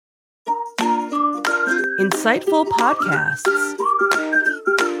Insightful podcasts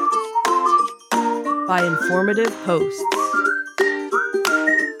by informative hosts.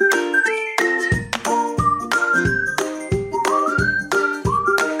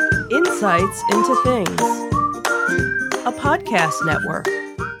 Insights into Things, a podcast network.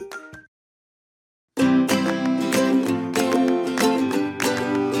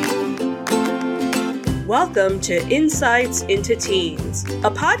 Welcome to Insights into Teens,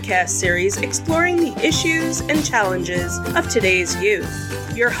 a podcast series exploring the issues and challenges of today's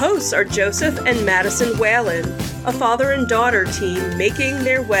youth. Your hosts are Joseph and Madison Whalen, a father and daughter team making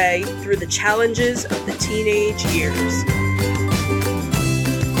their way through the challenges of the teenage years.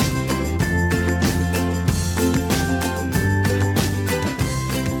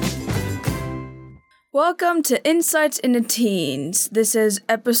 Welcome to Insights into Teens. This is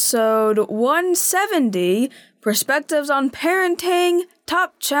episode 170, Perspectives on Parenting,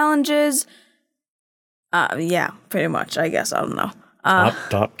 Top Challenges. Yeah, pretty much, I guess. I don't know.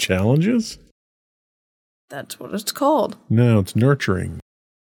 Top challenges? That's what it's called. No, it's nurturing.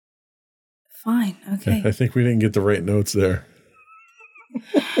 Fine, okay. I think we didn't get the right notes there.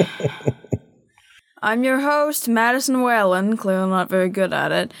 I'm your host, Madison Whalen, clearly not very good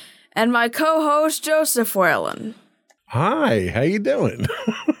at it, and my co-host, Joseph Whalen. Hi, how you doing?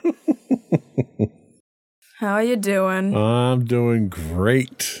 How are you doing? I'm doing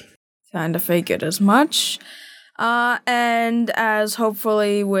great. Kind of figured as much. And as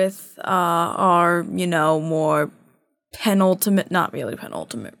hopefully with our, more penultimate, not really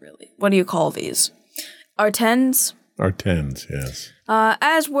penultimate, really. What do you call these? Our tens? Our tens, yes.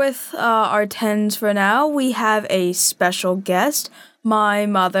 As with our tens for now, we have a special guest, my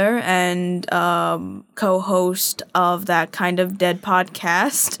mother and co-host of that kind of dead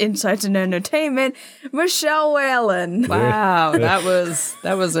podcast, Insights and Entertainment, Michelle Whalen. Wow, that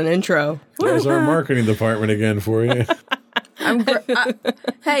was an intro. There's our marketing department again for you.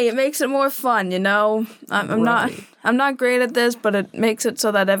 Hey, it makes it more fun, I'm not great at this, but it makes it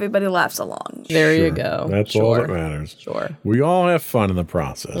so that everybody laughs along. There you go. That's all that matters. Sure. We all have fun in the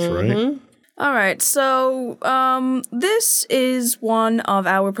process, right? All right, so this is one of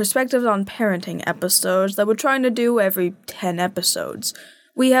our Perspectives on Parenting episodes that we're trying to do every 10 episodes.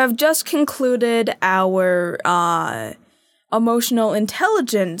 We have just concluded our emotional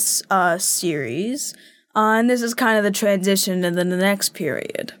intelligence series, and this is kind of the transition into the next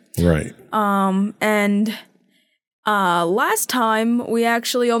period. Right. And last time we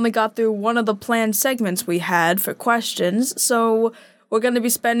actually only got through one of the planned segments we had for questions, so we're going to be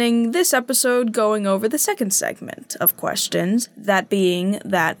spending this episode going over the second segment of questions, that being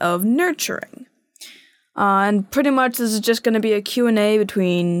that of nurturing. And pretty much this is just going to be a Q&A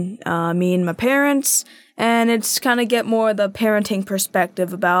between me and my parents, and it's kind of get more the parenting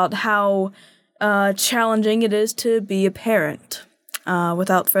perspective about how challenging it is to be a parent.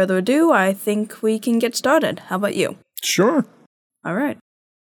 Without further ado, I think we can get started. How about you? Sure. All right.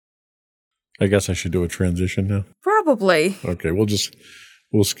 I guess I should do a transition now. Probably. Okay, we'll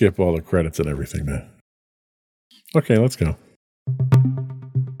skip all the credits and everything now. Okay, let's go.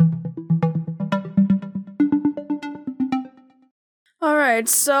 All right,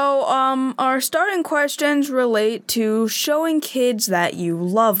 so our starting questions relate to showing kids that you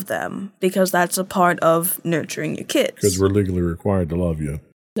love them, because that's a part of nurturing your kids. Because we're legally required to love you.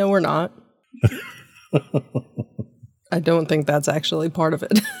 No, we're not. I don't think that's actually part of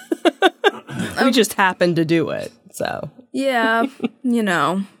it. We just happen to do it, so. Yeah,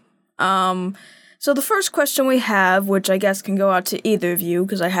 So the first question we have, which I guess can go out to either of you,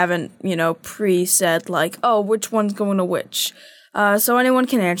 because I haven't, pre-said, which one's going to which. So anyone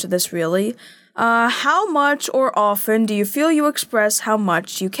can answer this, really. How much or often do you feel you express how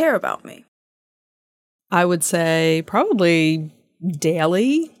much you care about me? I would say probably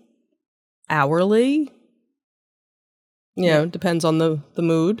daily, hourly. Depends on the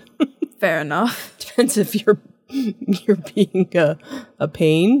mood. Fair enough. Depends if you're being a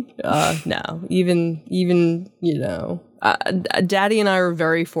pain. No, even Daddy and I are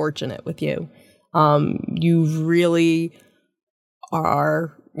very fortunate with you. You really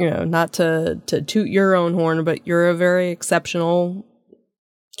are, not to toot your own horn, but you're a very exceptional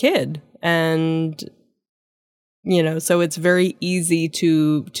kid, and so it's very easy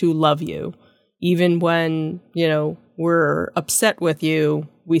to love you, even when we're upset with you.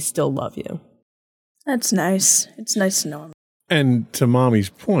 We still love you. That's nice. It's nice to know. And to Mommy's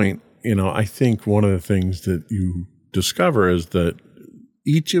point, I think one of the things that you discover is that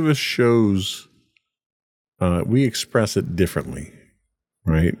each of us shows, we express it differently,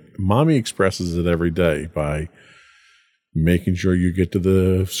 right? Mommy expresses it every day by making sure you get to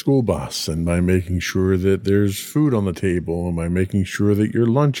the school bus, and by making sure that there's food on the table, and by making sure that your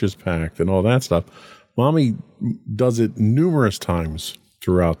lunch is packed and all that stuff. Mommy does it numerous times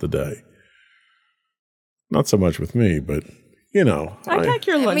throughout the day. Not so much with me, but I pack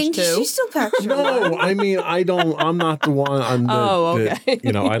your lunch too. She still packs your lunch. No, I mean, I'm not the one. Okay.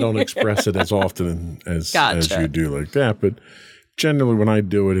 I don't express it as often as Gotcha. you do like that. But generally, when I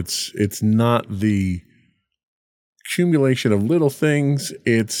do it, it's not the accumulation of little things.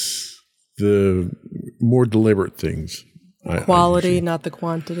 It's the more deliberate things. Quality, not the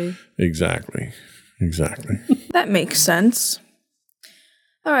quantity. Exactly. That makes sense.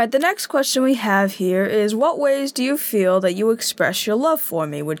 All right, the next question we have here is, what ways do you feel that you express your love for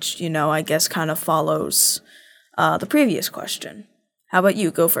me? Which, I guess kind of follows the previous question. How about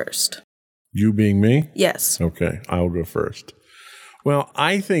you? Go first. You being me? Yes. Okay, I'll go first. Well,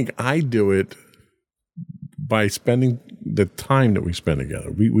 I think I do it by spending the time that we spend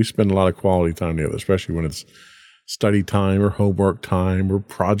together. We spend a lot of quality time together, especially when it's study time or homework time or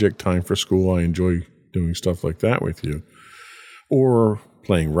project time for school. I enjoy doing stuff like that with you. Or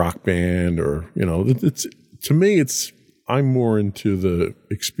playing rock band, or, it's to me, I'm more into the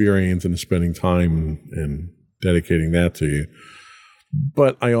experience and spending time and dedicating that to you.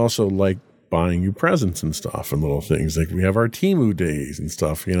 But I also like buying you presents and stuff and little things. Like we have our Temu days and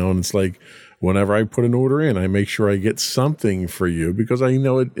stuff, and it's like whenever I put an order in, I make sure I get something for you because I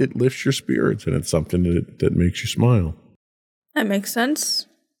know it lifts your spirits and it's something that makes you smile. That makes sense.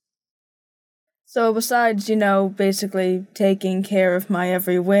 So besides, basically taking care of my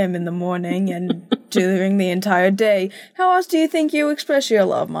every whim in the morning and during the entire day, how else do you think you express your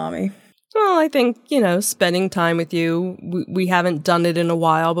love, Mommy? Well, I think, spending time with you. We haven't done it in a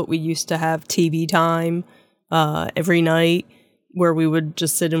while, but we used to have TV time every night where we would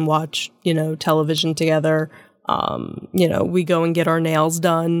just sit and watch, television together. We go and get our nails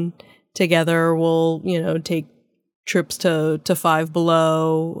done together. We'll, take trips to Five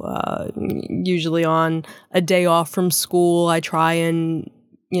Below, usually on a day off from school. I try and,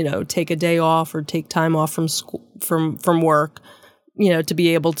 take a day off or take time off from school, from work, to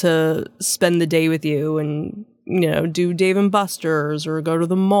be able to spend the day with you and, do Dave and Buster's or go to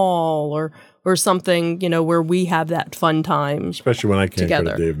the mall or something, where we have that fun time. Especially when I can't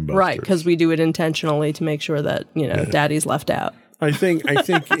together. go to Dave and Buster's. Right, because we do it intentionally to make sure that, Daddy's left out. I think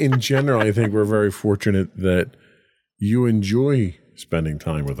in general, we're very fortunate that you enjoy spending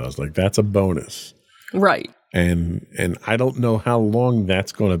time with us. Like that's a bonus. Right. And I don't know how long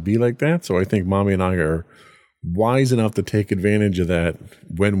that's going to be like that. So I think Mommy and I are wise enough to take advantage of that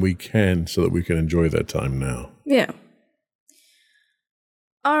when we can so that we can enjoy that time now. Yeah.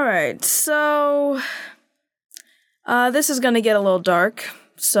 All right. So this is going to get a little dark.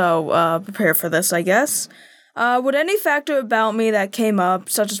 So prepare for this, I guess. Would any factor about me that came up,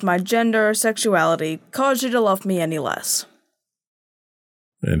 such as my gender or sexuality, cause you to love me any less?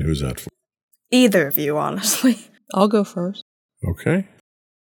 And who's that for? Either of you, honestly. I'll go first. Okay.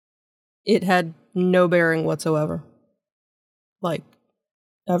 It had no bearing whatsoever. Like,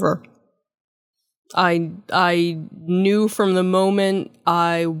 ever. I knew from the moment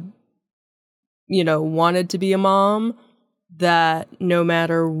I, wanted to be a mom that no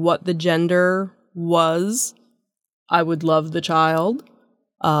matter what the gender was, I would love the child,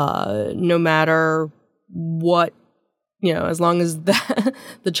 no matter what, as long as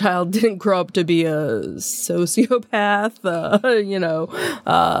the child didn't grow up to be a sociopath,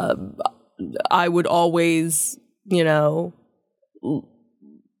 I would always,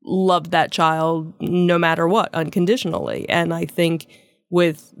 love that child no matter what, unconditionally. And I think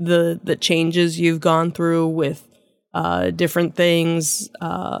with the changes you've gone through with different things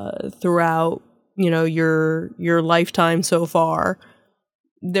throughout, your lifetime so far,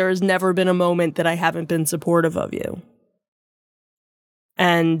 there's never been a moment that I haven't been supportive of you.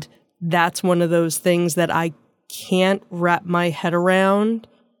 And that's one of those things that I can't wrap my head around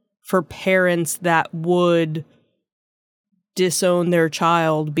for parents that would disown their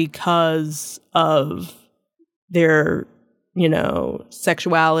child because of their,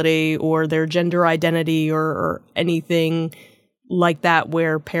 sexuality or their gender identity or anything like that,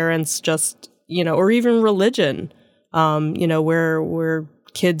 where parents just, or even religion, where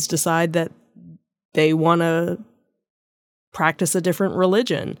kids decide that they want to practice a different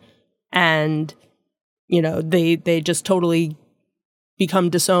religion and, they just totally become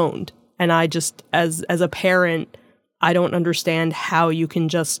disowned. And I just, as a parent, I don't understand how you can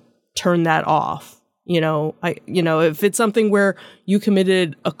just turn that off. If it's something where you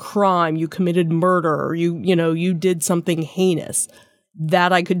committed a crime, you committed murder, or you did something heinous,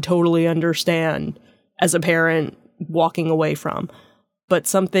 that I could totally understand as a parent, walking away from, but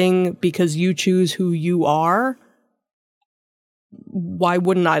something because you choose who you are, why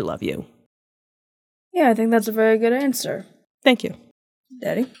wouldn't I love you? Yeah, I think that's a very good answer. Thank you.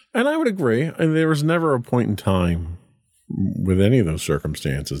 Daddy? And I would agree. And there was never a point in time with any of those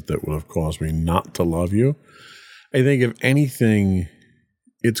circumstances that would have caused me not to love you. I think if anything,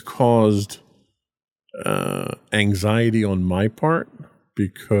 it's caused anxiety on my part,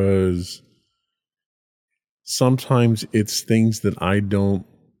 because sometimes it's things that I don't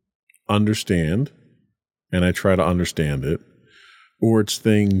understand and I try to understand it, or it's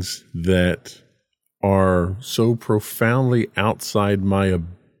things that are so profoundly outside my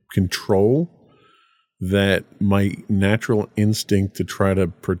control that my natural instinct to try to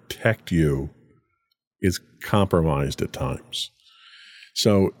protect you is compromised at times.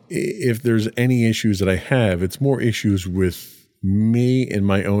 So if there's any issues that I have, it's more issues with me and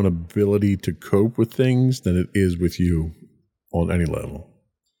my own ability to cope with things than it is with you on any level.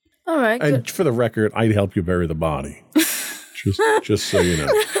 All right. And for the record, I'd help you bury the body. just so you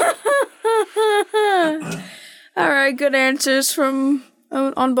know. All right, good answers from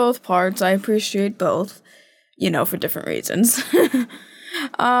on both parts. I appreciate both, for different reasons.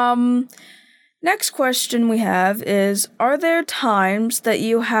 Next question we have is, are there times that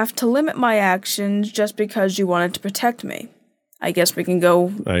you have to limit my actions just because you wanted to protect me? I guess we can go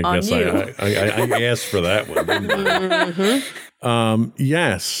on you. I asked for that one, didn't I?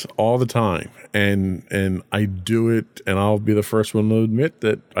 Yes, all the time. And I do it, and I'll be the first one to admit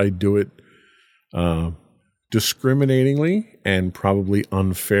that I do it discriminatingly and probably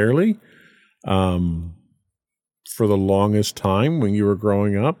unfairly. For the longest time when you were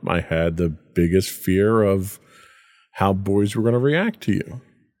growing up, I had the biggest fear of how boys were going to react to you.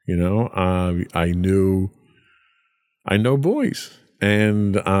 I know boys,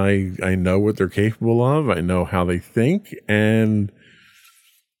 and I know what they're capable of. I know how they think, and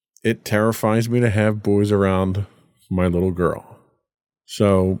it terrifies me to have boys around my little girl.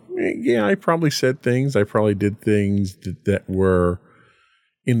 So, yeah, I probably said things. I probably did things that were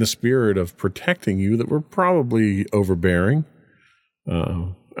in the spirit of protecting you that were probably overbearing.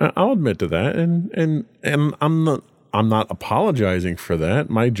 I'll admit to that, and I'm not apologizing for that.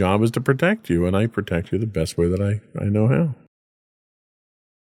 My job is to protect you, and I protect you the best way that I know how.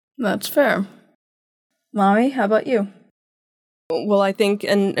 That's fair. Mommy, how about you? Well, I think,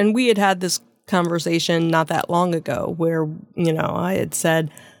 and we had this conversation not that long ago where, I had said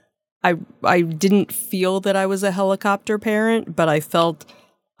I didn't feel that I was a helicopter parent, but I felt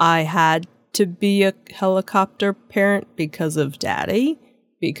I had to be a helicopter parent because of Daddy,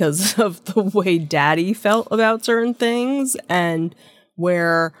 because of the way Daddy felt about certain things, and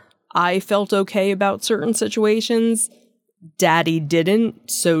where I felt okay about certain situations, Daddy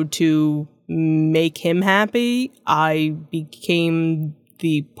didn't. So to make him happy, I became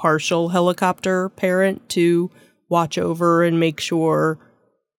the partial helicopter parent to watch over and make sure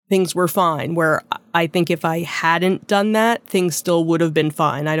things were fine, where I think if I hadn't done that, things still would have been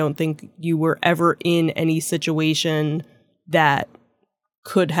fine. I don't think you were ever in any situation that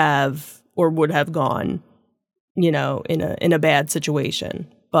could have or would have gone, in a bad situation.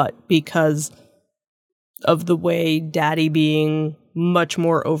 But because of the way Daddy being much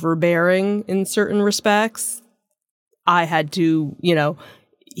more overbearing in certain respects, I had to,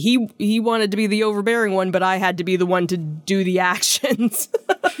 he wanted to be the overbearing one, but I had to be the one to do the actions.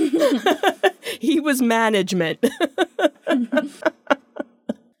 He was management.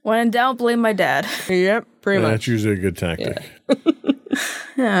 When in doubt, blame my dad. Yep, pretty much. That's usually a good tactic.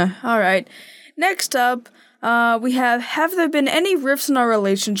 Yeah, all right. Next up, we have there been any rifts in our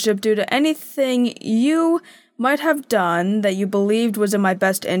relationship due to anything you might have done that you believed was in my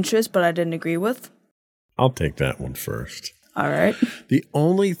best interest, but I didn't agree with? I'll take that one first. All right. The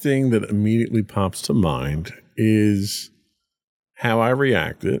only thing that immediately pops to mind is how I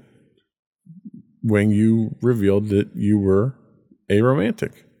reacted when you revealed that you were a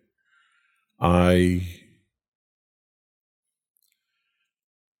romantic.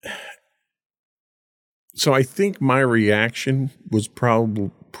 So I think my reaction was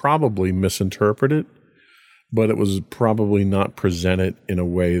probably misinterpreted, but it was probably not presented in a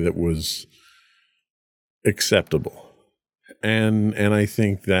way that was acceptable. And I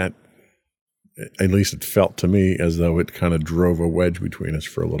think that, at least it felt to me as though it kind of drove a wedge between us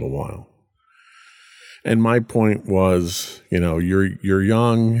for a little while. And my point was, you're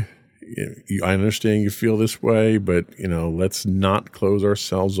young. I understand you feel this way, but, let's not close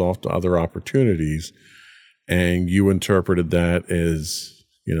ourselves off to other opportunities. And you interpreted that as,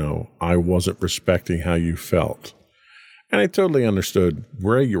 I wasn't respecting how you felt. And I totally understood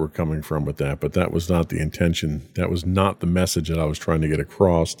where you were coming from with that, but that was not the intention. That was not the message that I was trying to get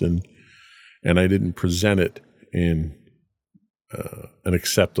across, and I didn't present it in an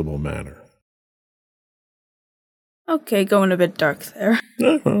acceptable manner. Okay, going a bit dark there.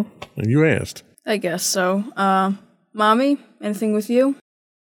 Well, you asked. I guess so. Mommy, anything with you?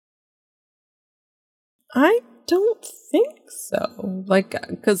 I don't think so. Like,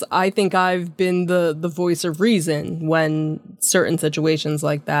 because I think I've been the voice of reason when certain situations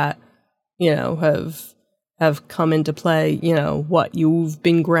like that, have come into play. What, you've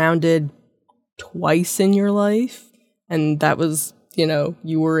been grounded twice in your life, and that was,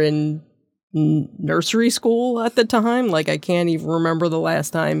 you were in nursery school at the time. Like, I can't even remember the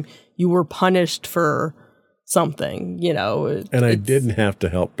last time you were punished for something, And I didn't have to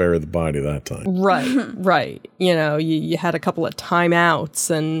help bury the body that time. Right. You had a couple of timeouts,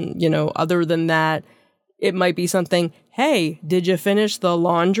 and, other than that, it might be something, hey, did you finish the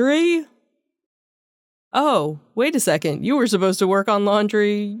laundry? Oh, wait a second, you were supposed to work on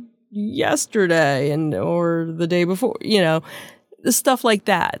laundry yesterday or the day before, stuff like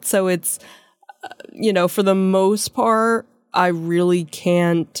that. So it's, for the most part, I really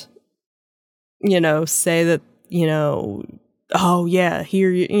can't, say that, oh yeah,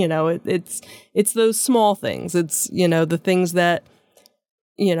 here, it's those small things. It's, the things that,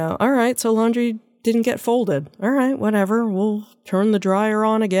 all right, so laundry didn't get folded. All right, whatever. We'll turn the dryer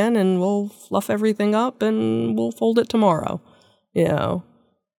on again and we'll fluff everything up and we'll fold it tomorrow,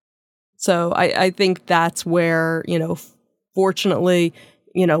 So I think that's where, fortunately,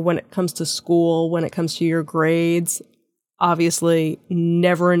 when it comes to school, when it comes to your grades, obviously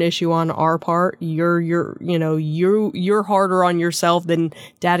never an issue on our part. You're harder on yourself than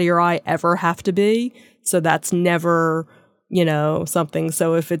Daddy or I ever have to be. So that's never, something.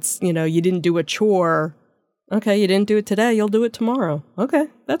 So if it's, you didn't do a chore, okay, you didn't do it today, you'll do it tomorrow. Okay,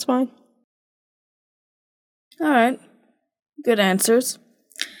 that's fine. All right. Good answers.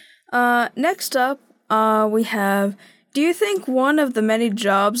 Next up, we have, do you think one of the many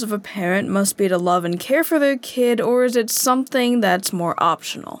jobs of a parent must be to love and care for their kid, or is it something that's more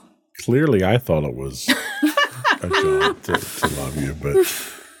optional? Clearly, I thought it was a job to love you, but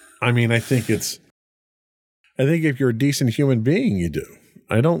I mean, I think if you're a decent human being, you do.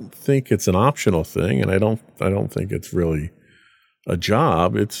 I don't think it's an optional thing, and I don't think it's really a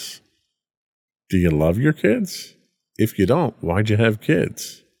job. It's, do you love your kids? If you don't, why'd you have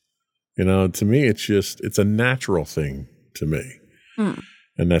kids? To me, it's a natural thing to me.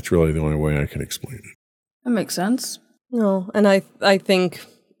 And that's really the only way I can explain it. That makes sense. No, and I think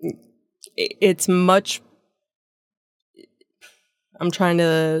it's much, I'm trying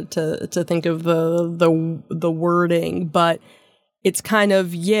to think of the wording, but it's kind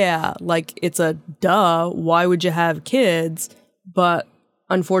of, yeah, like it's a duh, why would you have kids? But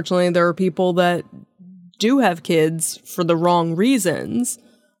unfortunately, there are people that do have kids for the wrong reasons.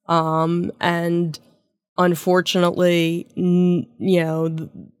 And unfortunately,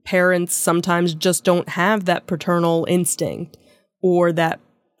 parents sometimes just don't have that paternal instinct or that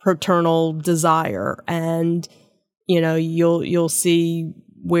paternal desire. And, you'll see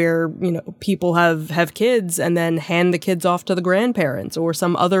where, people have kids and then hand the kids off to the grandparents or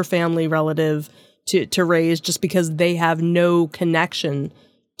some other family relative to raise just because they have no connection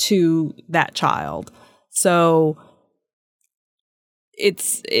to that child. So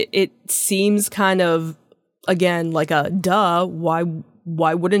it seems kind of, again, like a duh, why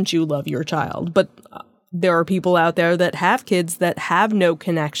wouldn't you love your child? But there are people out there that have kids that have no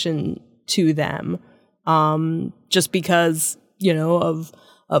connection to them, just because,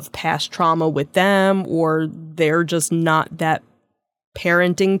 of past trauma with them, or they're just not that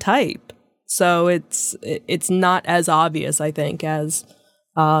parenting type. So it's not as obvious, I think, as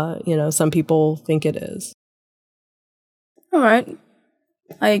some people think it is. All right.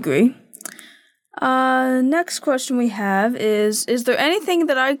 I agree. Next question we have is there anything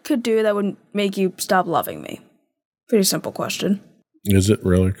that I could do that would make you stop loving me? Pretty simple question. Is it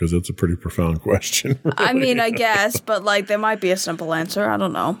really? Because it's a pretty profound question. Really. I mean, I guess, but there might be a simple answer. I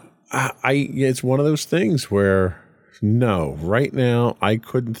don't know. It's one of those things where, no, right now, I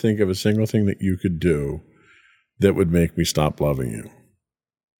couldn't think of a single thing that you could do that would make me stop loving you.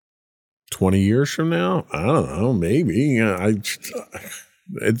 20 years from now? I don't know, maybe.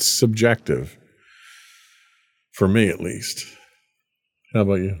 It's subjective. For me, at least. How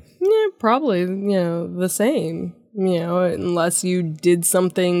about you? Yeah, probably, the same. Unless you did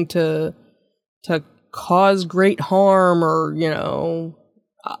something to cause great harm, or,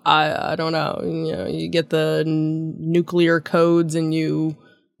 I don't know. You get the nuclear codes and you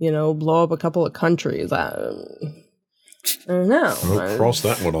blow up a couple of countries. I don't know. I'll cross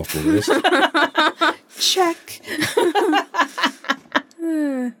that one off the list. Check.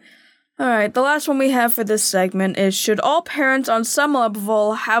 All right, the last one we have for this segment is, should all parents on some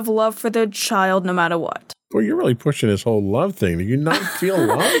level have love for their child no matter what? Well, you're really pushing this whole love thing. Do you not feel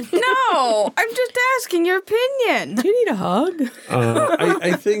love? No, I'm just asking your opinion. Do you need a hug?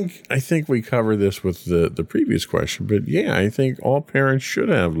 I think we covered this with the previous question, but yeah, I think all parents should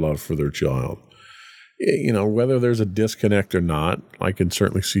have love for their child. You know, whether there's a disconnect or not, I can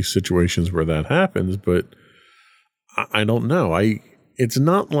certainly see situations where that happens, but I don't know. It's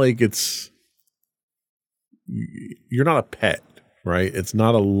not like you're not a pet, right? It's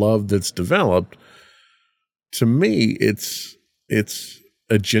not a love that's developed. To me, it's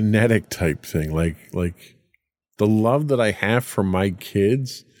a genetic type thing. Like the love that I have for my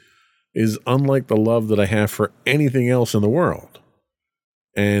kids is unlike the love that I have for anything else in the world.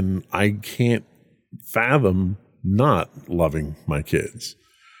 And I can't fathom not loving my kids.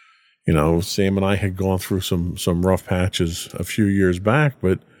 You know, Sam and I had gone through some rough patches a few years back,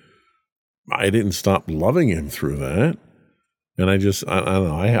 but I didn't stop loving him through that. And I don't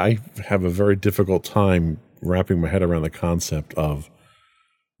know, I have a very difficult time wrapping my head around the concept of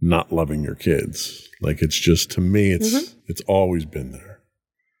not loving your kids. Like, it's just, to me, it's always been there.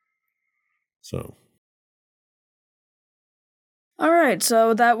 So. All right,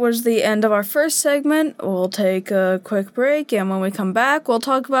 so that was the end of our first segment. We'll take a quick break, and when we come back, we'll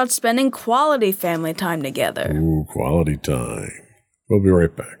talk about spending quality family time together. Ooh, quality time. We'll be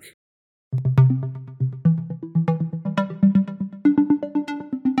right back.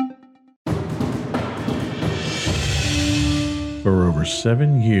 For over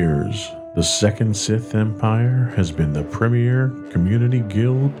 7 years, the Second Sith Empire has been the premier community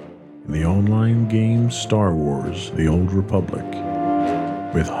guild in the online game Star Wars: The Old Republic.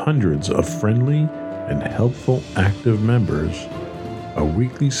 With hundreds of friendly and helpful active members, a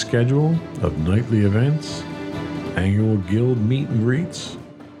weekly schedule of nightly events, annual guild meet and greets,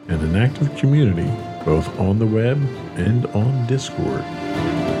 and an active community both on the web and on Discord.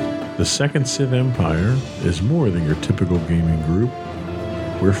 The Second Sith Empire is more than your typical gaming group.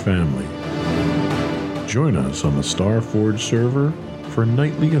 We're family. Join us on the Starforge server for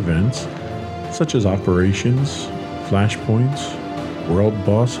nightly events such as operations, flashpoints, world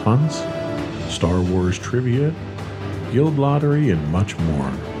boss hunts, Star Wars trivia, guild lottery, and much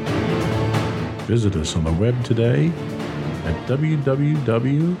more. Visit us on the web today at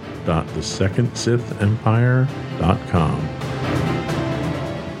www.thesecondsithempire.com.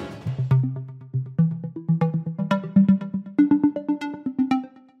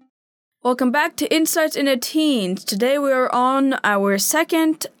 Welcome back to Insights into Teens. Today we are on our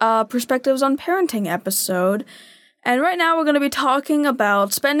second Perspectives on Parenting episode. And right now we're going to be talking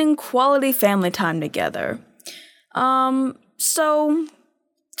about spending quality family time together. First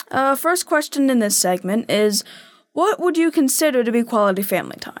question in this segment is, what would you consider to be quality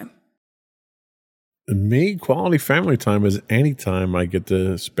family time? Me, quality family time is any time I get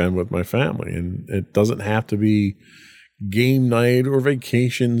to spend with my family. And it doesn't have to be game night or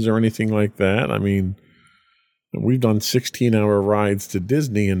vacations or anything like that. I mean, we've done 16-hour rides to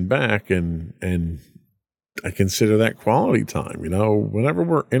Disney and back, and I consider that quality time. You know, whenever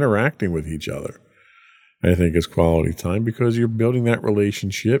we're interacting with each other, I think it's quality time because you're building that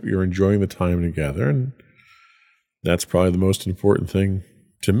relationship, you're enjoying the time together, and that's probably the most important thing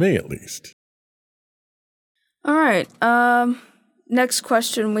to me, at least. All right. Next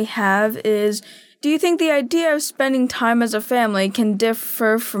question we have is, do you think the idea of spending time as a family can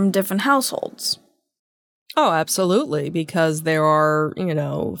differ from different households? Oh, absolutely, because there are,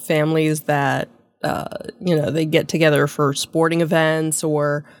 families that, they get together for sporting events,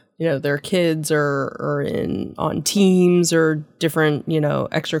 or, their kids are on teams or different,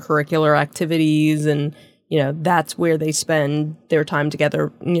 extracurricular activities, and, that's where they spend their time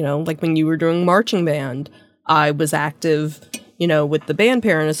together. Like when you were doing marching band, I was active, with the Band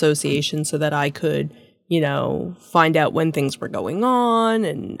Parent Association so that I could, find out when things were going on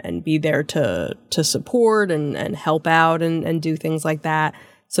and be there to support and help out and do things like that.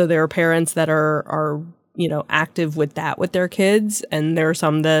 So there are parents that are active with that with their kids, and there are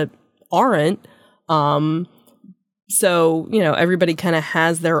some that aren't. So, everybody kind of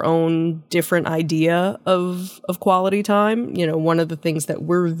has their own different idea of quality time. One of the things that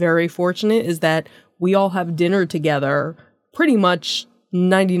we're very fortunate is that we all have dinner together pretty much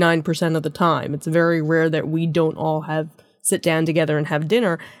 99% of the time. It's very rare that we don't all sit down together and have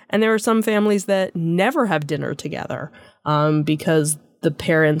dinner. And there are some families that never have dinner together because the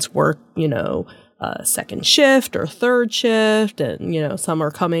parents work, second shift or third shift, and, some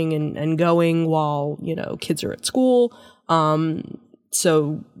are coming and going while, kids are at school.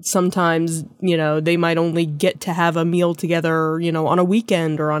 So sometimes, they might only get to have a meal together, on a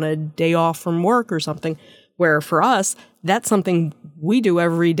weekend or on a day off from work or something, where for us, that's something we do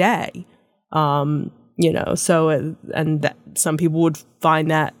every day. Some people would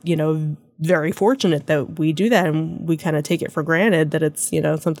find that, very fortunate that we do that, and we kind of take it for granted that it's,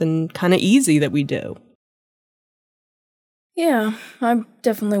 something kind of easy that we do. Yeah, I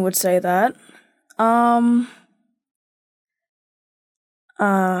definitely would say that. Well,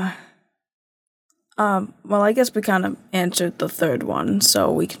 I guess we kind of answered the third one,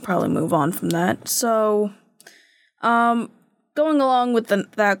 so we can probably move on from that. So, going along with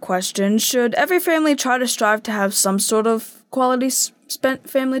that question, should every family try to strive to have some sort of quality spent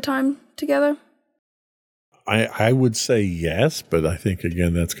family time together? I would say yes, but I think,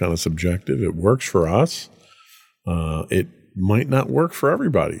 again, that's kind of subjective. It works for us. It might not work for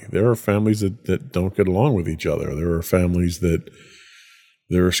everybody. There are families that don't get along with each other. There are families that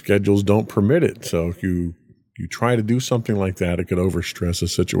their schedules don't permit it. So if you try to do something like that, it could overstress a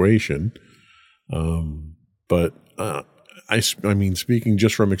situation. But I mean, speaking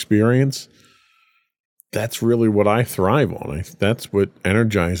just from experience, that's really what I thrive on. That's what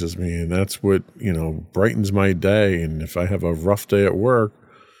energizes me, and that's what, brightens my day. And if I have a rough day at work,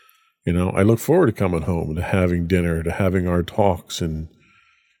 I look forward to coming home, to having dinner, to having our talks, and,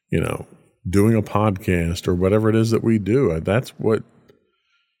 doing a podcast or whatever it is that we do. That's what,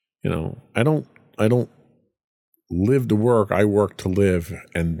 I don't live to work. I work to live,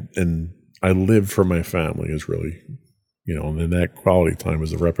 and I live for my family is really, and then that quality time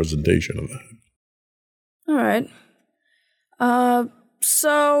is a representation of that. All right.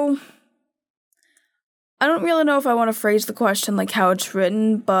 So I don't really know if I want to phrase the question like how it's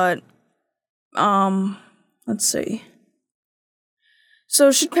written, but let's see.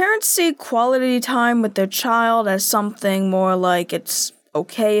 So should parents see quality time with their child as something more like it's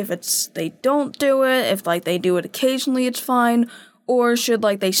okay if they don't do it, if they do it occasionally it's fine, or should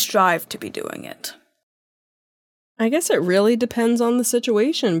they strive to be doing it? I guess it really depends on the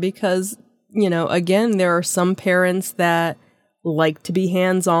situation because, again, there are some parents that like to be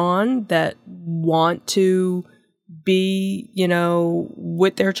hands-on, that want to be,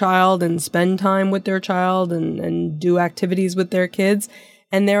 with their child and spend time with their child and do activities with their kids.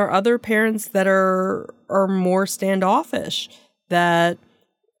 And there are other parents that are more standoffish, that,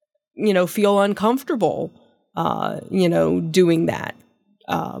 feel uncomfortable, doing that.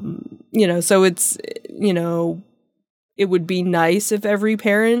 So it's, it would be nice if every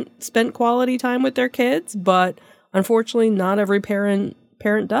parent spent quality time with their kids, but unfortunately not every parent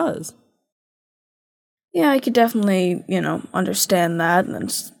does. Yeah, I could definitely, understand that,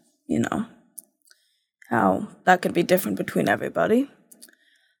 and, how that could be different between everybody.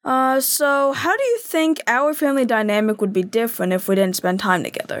 So how do you think our family dynamic would be different if we didn't spend time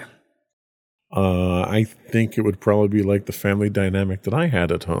together? I think it would probably be like the family dynamic that I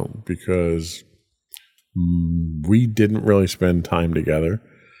had at home, because we didn't really spend time together.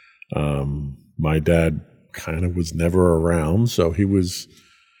 My dad kind of was never around, so he was,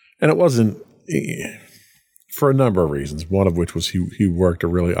 and it wasn't for a number of reasons, one of which was he worked a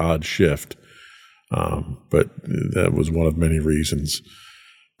really odd shift, but that was one of many reasons.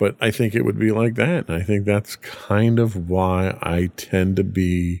 But I think it would be like that, and I think that's kind of why I tend to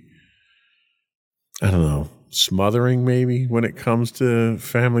be, I don't know, smothering maybe when it comes to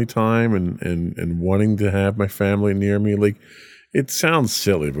family time and wanting to have my family near me. It sounds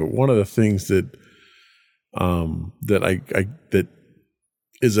silly, but one of the things that that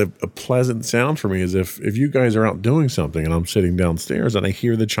is a pleasant sound for me is if you guys are out doing something and I'm sitting downstairs and I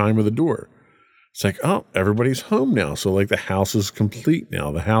hear the chime of the door. It's like, oh, everybody's home now. So the house is complete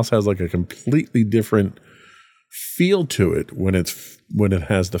now. The house has a completely different feel to it when it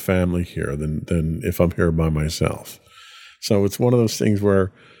has the family here than if I'm here by myself. So it's one of those things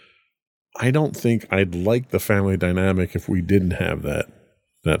where I don't think I'd like the family dynamic if we didn't have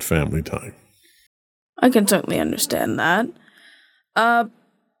that family time. I can certainly understand that.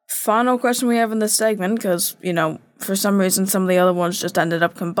 Final question we have in this segment, because, for some reason some of the other ones just ended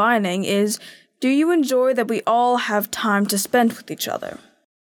up combining, is do you enjoy that we all have time to spend with each other?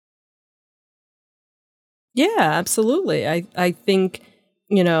 Yeah, absolutely. I think,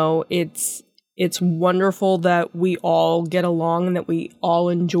 it's wonderful that we all get along and that we all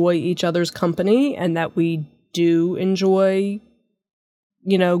enjoy each other's company and that we do enjoy,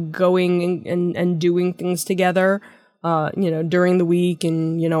 going and doing things together. during the week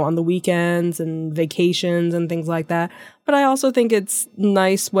and, on the weekends and vacations and things like that. But I also think it's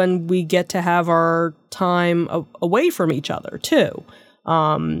nice when we get to have our time away from each other too.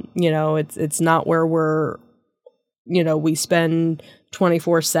 It's not where we're, we spend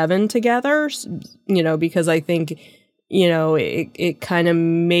 24/7 together, because I think, it kind of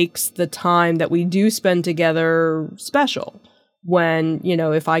makes the time that we do spend together special. When,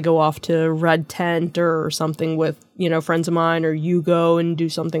 if I go off to Red Tent or something with, friends of mine, or you go and do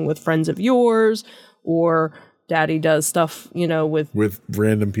something with friends of yours, or Daddy does stuff, with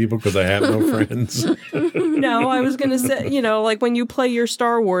random people because I have no friends. No, I was going to say, like when you play your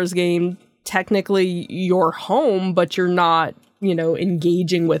Star Wars game, technically you're home, but you're not,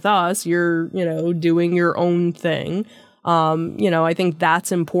 engaging with us. You're, doing your own thing. I think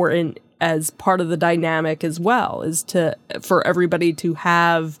that's important as part of the dynamic as well, is for everybody to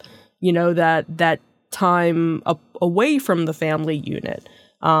have, that time away from the family unit,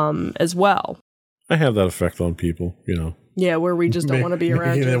 as well. I have that effect on people, Yeah, where we just don't want to be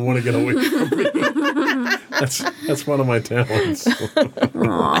around you. They want to get away from me. That's one of my talents.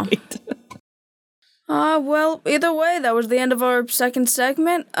 Right. Well, either way, that was the end of our second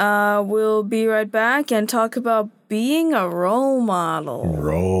segment. We'll be right back and talk about being a role model.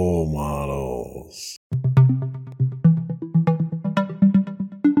 Role models.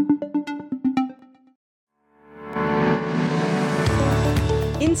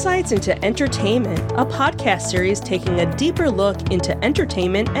 Insights into Entertainment, a podcast series taking a deeper look into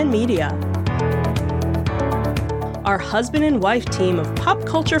entertainment and media. Our husband and wife team of pop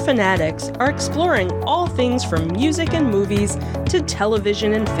culture fanatics are exploring all things from music and movies to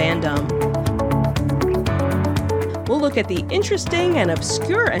television and fandom. We'll look at the interesting and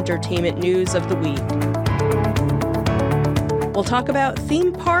obscure entertainment news of the week. We'll talk about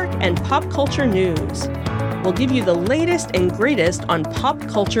theme park and pop culture news. We'll give you the latest and greatest on pop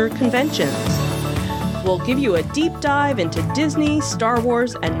culture conventions. We'll give you a deep dive into Disney, Star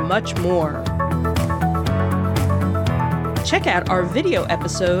Wars, and much more. Check out our video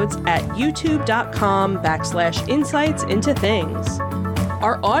episodes at youtube.com/insightsintothings.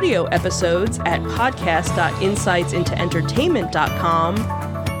 Our audio episodes at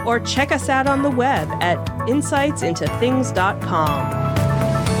podcast.insightsintoentertainment.com, or check us out on the web at insightsintothings.com.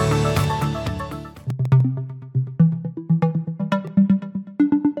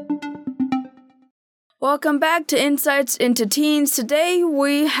 Welcome back to Insights into Teens. Today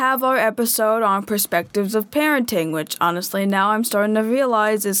we have our episode on perspectives of parenting, which honestly now I'm starting to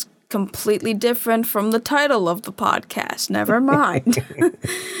realize is completely different from the title of the podcast. Never mind.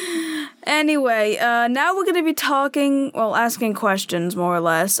 Anyway, now we're going to be asking questions more or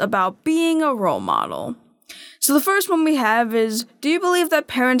less about being a role model. So the first one we have is, do you believe that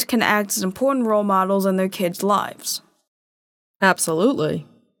parents can act as important role models in their kids' lives? Absolutely.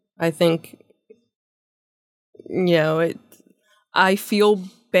 I think, I feel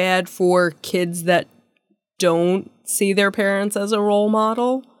bad for kids that don't see their parents as a role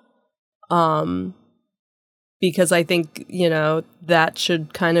model. Because I think, that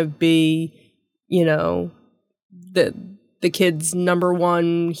should kind of be, the kid's number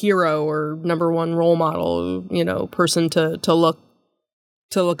one hero or number one role model, person to look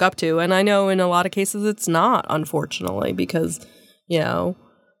up to. And I know in a lot of cases it's not, unfortunately, because,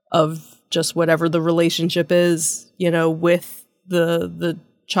 of just whatever the relationship is, with the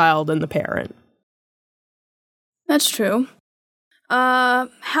child and the parent. That's true. How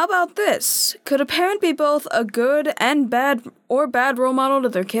about this? Could a parent be both a good and bad role model to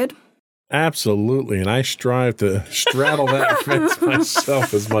their kid? Absolutely, and I strive to straddle that fence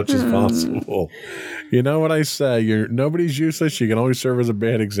myself as much as possible. You know what I say? Nobody's useless. You can always serve as a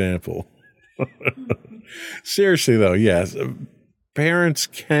bad example. Seriously, though, yes. Parents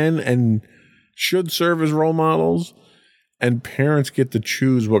can and should serve as role models, and parents get to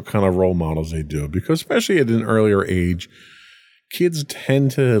choose what kind of role models they do. Because especially at an earlier age, kids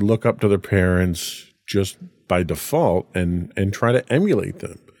tend to look up to their parents just by default and try to emulate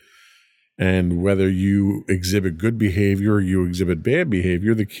them. And whether you exhibit good behavior or you exhibit bad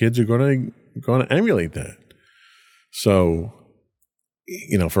behavior, the kids are going to emulate that. So,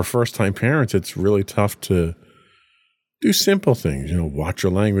 for first-time parents, it's really tough to do simple things. Watch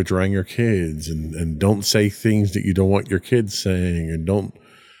your language around your kids and don't say things that you don't want your kids saying, and don't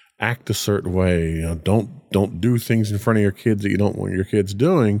act a certain way. Don't do things in front of your kids that you don't want your kids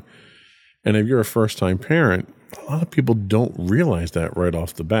doing. And if you're a first-time parent, a lot of people don't realize that right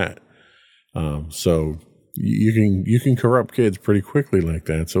off the bat. So you can corrupt kids pretty quickly like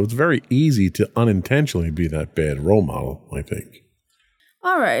that. So it's very easy to unintentionally be that bad role model, I think.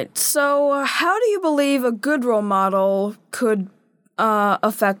 All right, so how do you believe a good role model could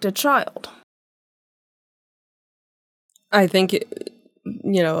affect a child? I think,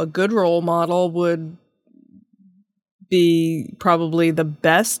 a good role model would be probably the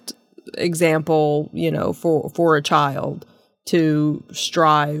best example, for a child to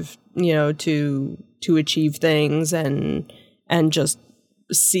strive, to achieve things and just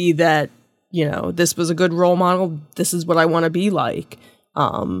see that, this was a good role model. This is what I want to be like.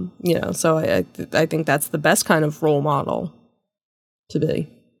 So I think that's the best kind of role model to be.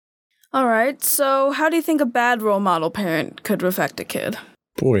 All right, so how do you think a bad role model parent could affect a kid?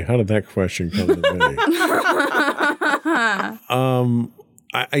 Boy, how did that question come to me?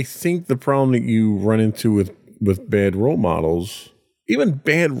 I think the problem that you run into with bad role models, even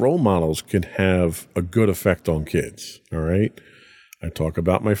bad role models can have a good effect on kids, all right? I talk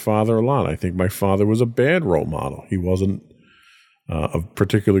about my father a lot. I think my father was a bad role model. He wasn't a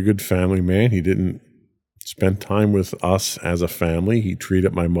particularly good family man. He didn't spend time with us as a family. He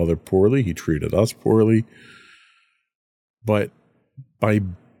treated my mother poorly. He treated us poorly. But by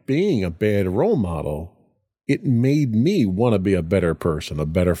being a bad role model, it made me want to be a better person, a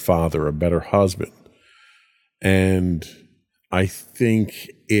better father, a better husband. And I think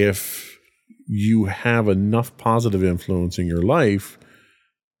if you have enough positive influence in your life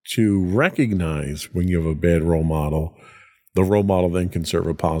to recognize when you have a bad role model, the role model then can serve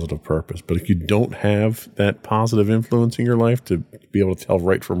a positive purpose. But if you don't have that positive influence in your life to be able to tell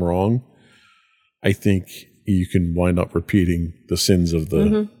right from wrong, I think you can wind up repeating the sins of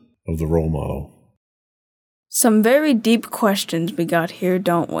the role model. Some very deep questions we got here,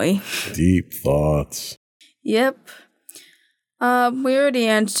 don't we? Deep thoughts. Yep. We already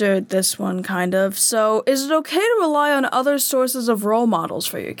answered this one, kind of. So, is it okay to rely on other sources of role models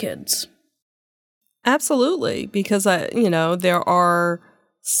for your kids? Absolutely, because there are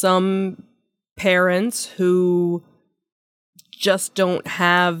some parents who just don't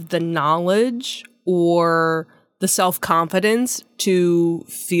have the knowledge or the self-confidence to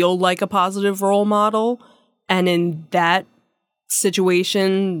feel like a positive role model. And in that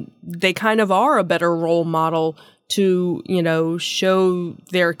situation, they kind of are a better role model to, show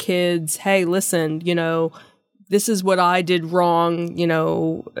their kids, hey, listen, this is what I did wrong,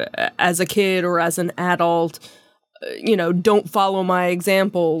 as a kid or as an adult. Don't follow my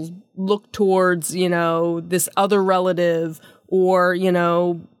examples. Look towards, this other relative, or,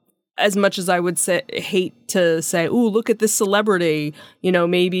 as much as I would hate to say, ooh, look at this celebrity,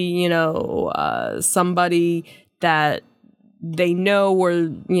 maybe, somebody that they know or,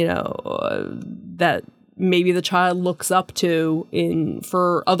 that maybe the child looks up to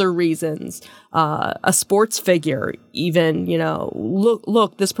for other reasons, a sports figure, even,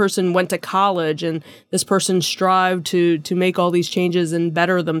 look, this person went to college and this person strived to make all these changes and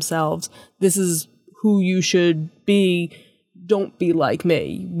better themselves. This is who you should be. Don't be like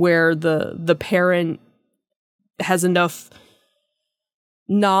me, where the parent has enough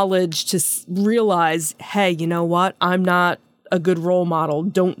knowledge to realize, hey, you know what? I'm not a good role model.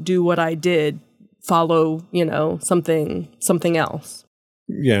 Don't do what I did. Follow, something else.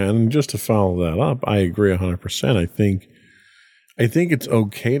 Yeah, and just to follow that up, I agree 100%. I think it's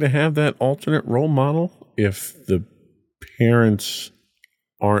okay to have that alternate role model if the parents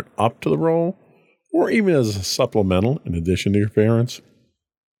aren't up to the role, or even as a supplemental in addition to your parents.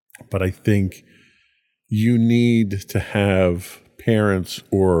 But I think you need to have parents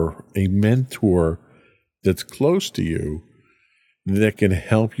or a mentor that's close to you that can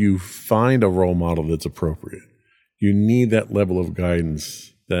help you find a role model that's appropriate. You need that level of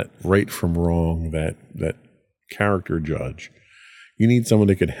guidance, that right from wrong, that character judge. You need someone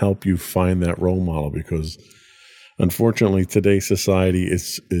that can help you find that role model, because unfortunately today's society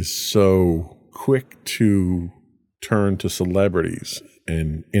is so quick to turn to celebrities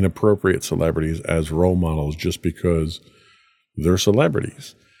and inappropriate celebrities as role models just because they're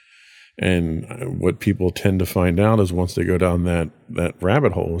celebrities. And what people tend to find out is once they go down that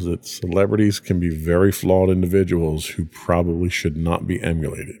rabbit hole is that celebrities can be very flawed individuals who probably should not be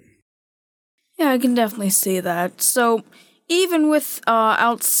emulated. Yeah, I can definitely see that. So, even with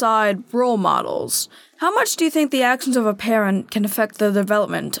outside role models, how much do you think the actions of a parent can affect the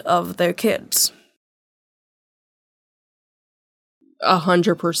development of their kids?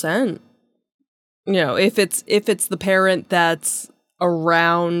 100%. If it's the parent that's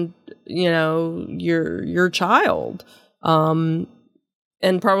around, your child, and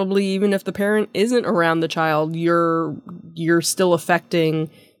probably even if the parent isn't around the child, you're still affecting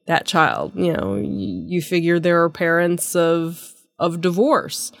that child. You figure there are parents of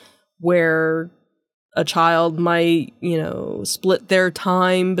divorce where a child might, split their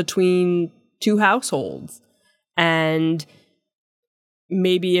time between two households. And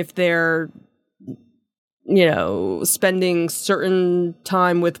maybe if they're, spending certain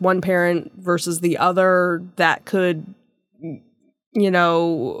time with one parent versus the other, that could,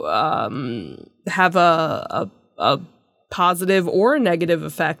 have a positive or a negative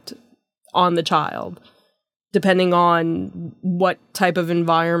effect on the child, depending on what type of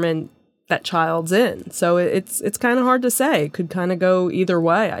environment that child's in. So it's kind of hard to say. It could kind of go either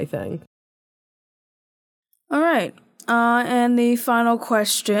way, I think. All right. And the final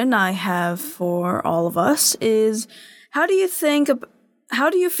question I have for all of us is, how do you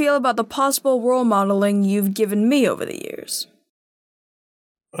feel about the possible role modeling you've given me over the years?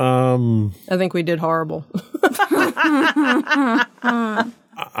 I think we did horrible.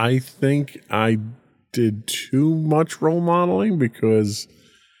 I think I did too much role modeling because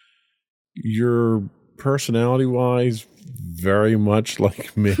you're personality-wise very much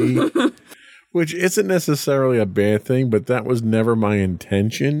like me, which isn't necessarily a bad thing, but that was never my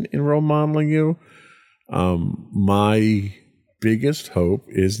intention in role modeling you. My biggest hope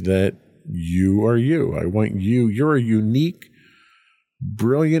is that you are you. I want you. You're a unique,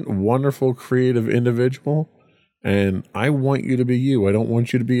 brilliant, wonderful, creative individual, and I want you to be you. I don't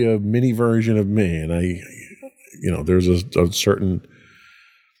want you to be a mini version of me. And there's a certain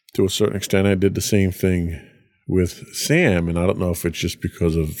extent, I did the same thing with Sam, and I don't know if it's just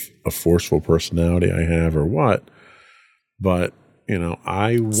because of a forceful personality I have or what, but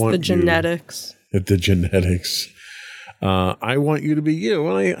I want the genetics. The genetics. I want you to be you,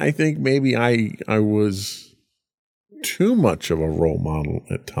 and I think maybe I was too much of a role model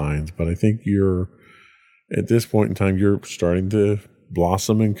at times, but I think at this point in time, you're starting to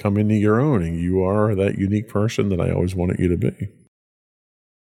blossom and come into your own, and you are that unique person that I always wanted you to be.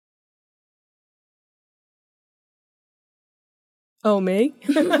 Oh, me?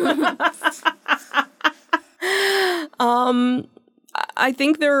 I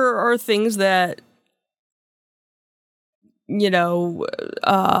think there are things that,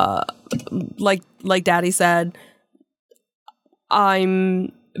 like Daddy said,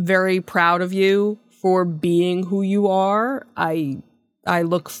 I'm very proud of you for being who you are. I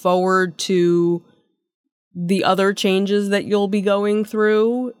look forward to the other changes that you'll be going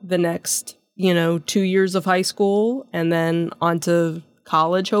through the next, 2 years of high school and then onto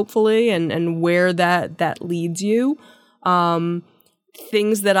college, hopefully, and where that leads you.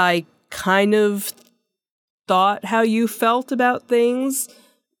 Things that I kind of thought how you felt about things,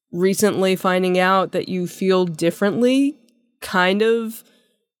 recently finding out that you feel differently kind of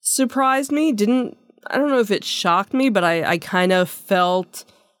surprised me. I don't know if it shocked me, but I kind of felt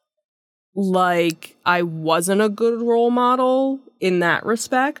like I wasn't a good role model in that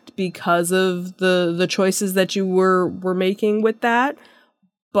respect because of the choices that you were making with that.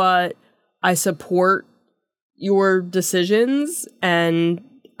 But I support your decisions and,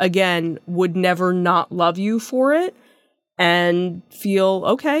 again, would never not love you for it and feel,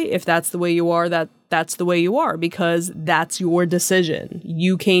 okay, if that's the way you are, that's the way you are, because that's your decision.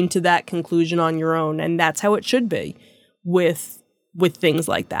 You came to that conclusion on your own, and that's how it should be with things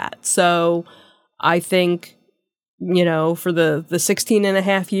like that. So I think, for the 16 and a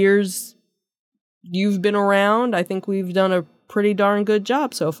half years you've been around, I think we've done a pretty darn good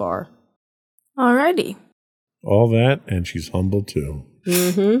job so far. Alrighty. All that, and she's humble too.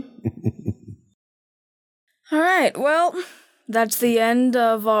 Mm-hmm. All right, well, that's the end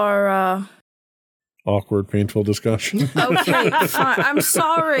of our awkward, painful discussion. Okay, fine. I'm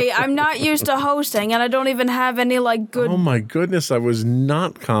sorry. I'm not used to hosting, and I don't even have any, good... Oh, my goodness. I was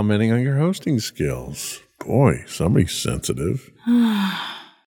not commenting on your hosting skills. Boy, somebody's sensitive.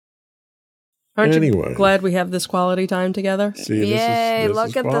 Aren't anyway. you glad we have this quality time together? See, Yay, this look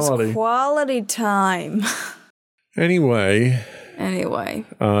is at quality. this quality time. Anyway,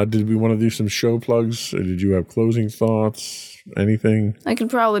 did we want to do some show plugs? Or did you have closing thoughts? Anything? I could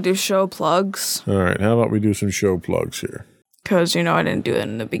probably do show plugs. All right, how about we do some show plugs here? Because, I didn't do it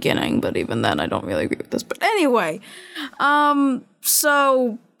in the beginning, but even then I don't really agree with this. But anyway,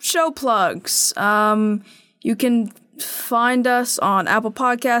 so show plugs. You can find us on Apple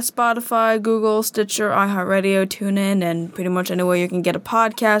Podcasts, Spotify, Google, Stitcher, iHeartRadio, TuneIn, and pretty much anywhere you can get a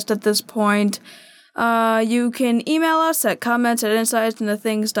podcast at this point. You can email us at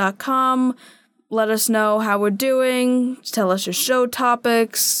comments@insightsintothings.com. Let us know how we're doing. Tell us your show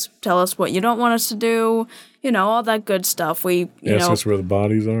topics. Tell us what you don't want us to do. All that good stuff. Ask us where the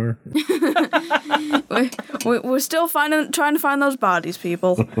bodies are. We're still trying to find those bodies,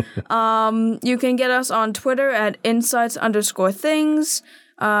 people. You can get us on Twitter at insights_things.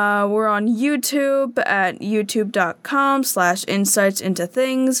 We're on YouTube at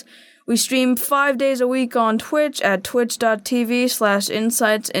youtube.com/insightsintothings. We stream 5 days a week on Twitch at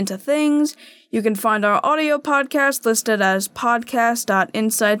twitch.tv/insightsintothings. You can find our audio podcast listed as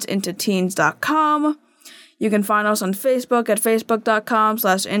podcast.insightsintoteens.com. You can find us on Facebook at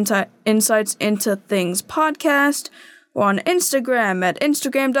facebook.com/insightsintothingspodcast. We're on Instagram at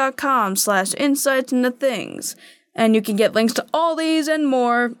instagram.com/insightsintothings. And you can get links to all these and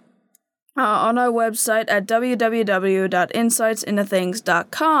more on our website at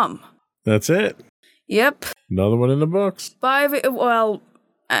www.insightsintothings.com. That's it. Yep. Another one in the books. Bye. No,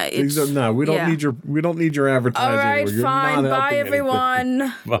 we don't need your advertising. All right, You're fine. not Bye, helping anything.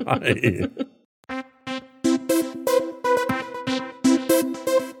 everyone. Bye.